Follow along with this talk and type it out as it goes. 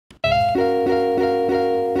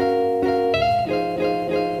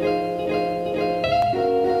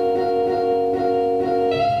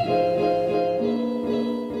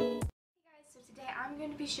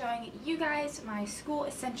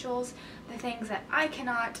essentials, the things that I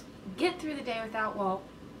cannot get through the day without. Well,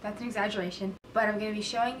 that's an exaggeration, but I'm going to be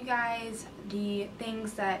showing you guys the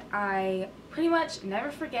things that I pretty much never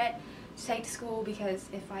forget to take to school, because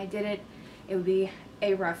if I did it, it would be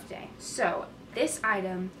a rough day. So this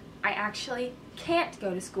item I actually can't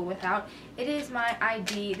go to school without. It is my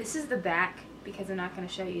ID. This is the back, because I'm not going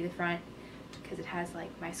to show you the front because it has like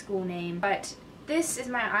my school name, but this is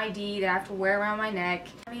my ID that I have to wear around my neck.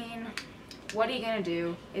 I mean, what are you going to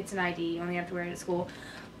do? It's an ID. You only have to wear it at school.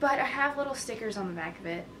 But I have little stickers on the back of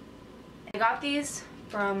it. I got these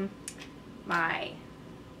from my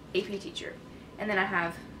AP teacher. And then I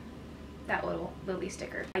have that little Lily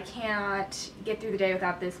sticker. I cannot get through the day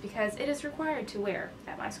without this because it is required to wear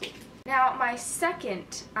at my school. Now, my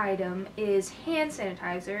second item is hand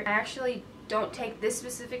sanitizer. I actually don't take this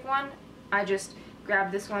specific one. I just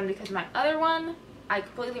grabbed this one because my other one, I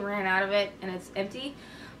completely ran out of it and it's empty.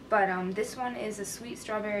 But this one is a sweet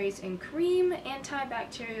strawberries and cream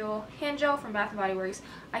antibacterial hand gel from Bath & Body Works.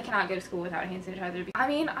 I cannot go to school without a hand sanitizer. I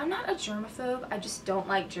mean, I'm not a germaphobe, I just don't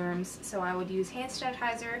like germs, so I would use hand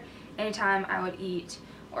sanitizer anytime I would eat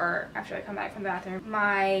or after I come back from the bathroom.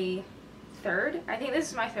 My third, I think this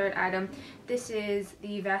is my third item. This is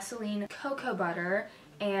the Vaseline Cocoa Butter,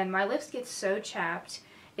 and my lips get so chapped,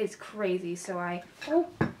 it's crazy, so I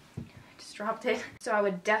just dropped it. So I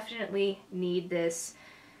would definitely need this.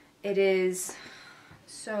 It is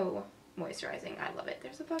so moisturizing. I love it.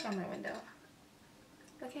 There's a bug on my window.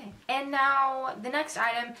 Okay. And now the next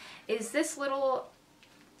item is this little,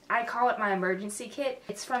 I call it my emergency kit.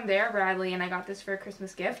 It's from Vera Bradley and I got this for a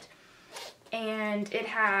Christmas gift. And it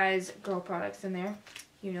has girl products in there.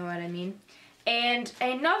 You know what I mean. And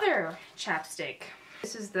another chapstick.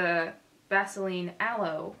 This is the Vaseline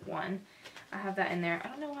Aloe one. I have that in there. I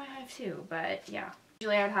don't know why I have two, but yeah.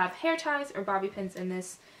 Usually I would have hair ties or bobby pins in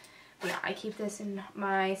this. But yeah, I keep this in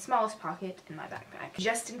my smallest pocket in my backpack.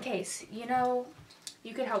 Just in case, you know,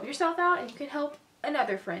 you could help yourself out and you could help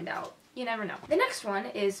another friend out. You never know. The next one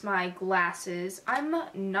is my glasses. I'm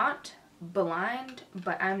not blind,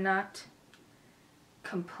 but I'm not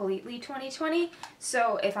completely 20/20.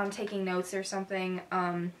 So if I'm taking notes or something,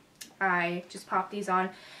 I just pop these on.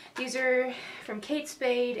 These are from Kate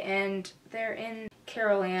Spade and they're in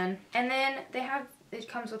Carol Ann. And then they have, it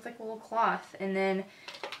comes with like a little cloth, and then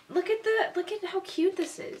look at how cute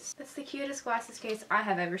this is. That's the cutest glasses case I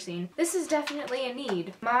have ever seen. This is definitely a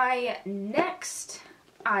need. My next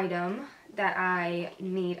item that I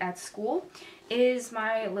need at school is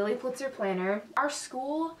my Lily Pulitzer planner. Our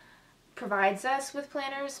school provides us with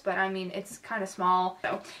planners, but I mean, it's kind of small,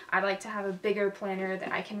 so I'd like to have a bigger planner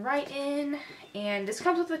that I can write in, and this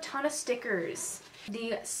comes with a ton of stickers.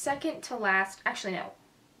 The second to last, actually no,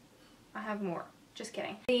 I have more, just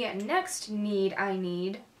kidding. The next need I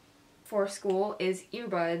need for school is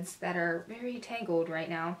earbuds that are very tangled right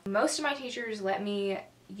now. Most of my teachers let me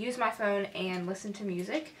use my phone and listen to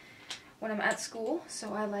music when I'm at school,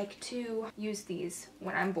 so I like to use these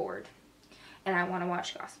when I'm bored and I want to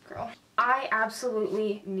watch Gossip Girl. I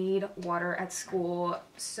absolutely need water at school,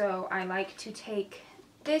 so I like to take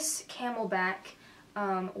this Camelback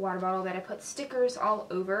water bottle that I put stickers all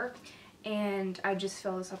over, and I just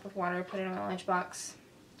fill this up with water, put it in my lunchbox.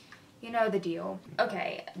 You know the deal.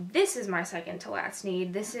 Okay, this is my second to last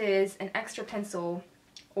need. This is an extra pencil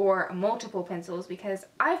or multiple pencils, because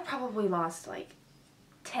I've probably lost like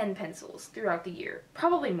 10 pencils throughout the year,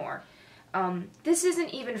 probably more. This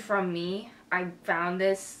isn't even from me. I found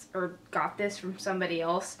this or got this from somebody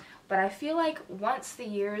else, but I feel like once the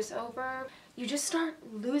year is over, you just start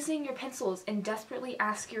losing your pencils and desperately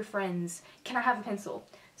ask your friends, can I have a pencil?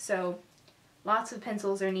 So lots of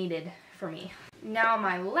pencils are needed for me. Now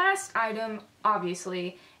my last item,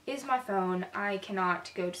 obviously, is my phone. I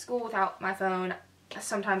cannot go to school without my phone.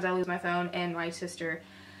 Sometimes I lose my phone and my sister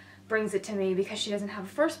brings it to me because she doesn't have a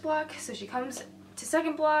first block, so she comes to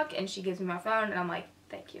second block and she gives me my phone and I'm like,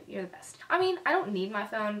 thank you, you're the best. I mean, I don't need my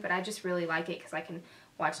phone, but I just really like it because I can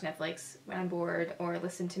watch Netflix when I'm bored, or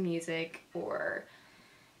listen to music, or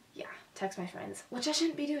yeah, text my friends, which I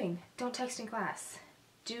shouldn't be doing. Don't text in class.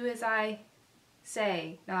 Do as I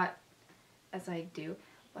say, not as I do.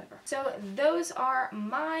 Whatever. So those are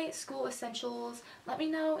my school essentials. Let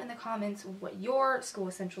me know in the comments what your school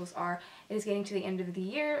essentials are. It is getting to the end of the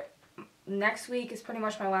year. Next week is pretty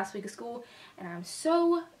much my last week of school, and I'm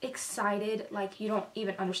so excited, like you don't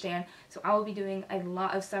even understand. So I will be doing a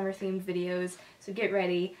lot of summer themed videos, so get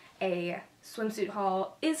ready. A swimsuit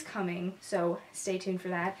haul is coming, so stay tuned for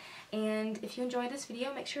that. And if you enjoyed this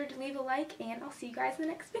video, make sure to leave a like, and I'll see you guys in the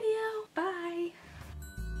next video. Bye!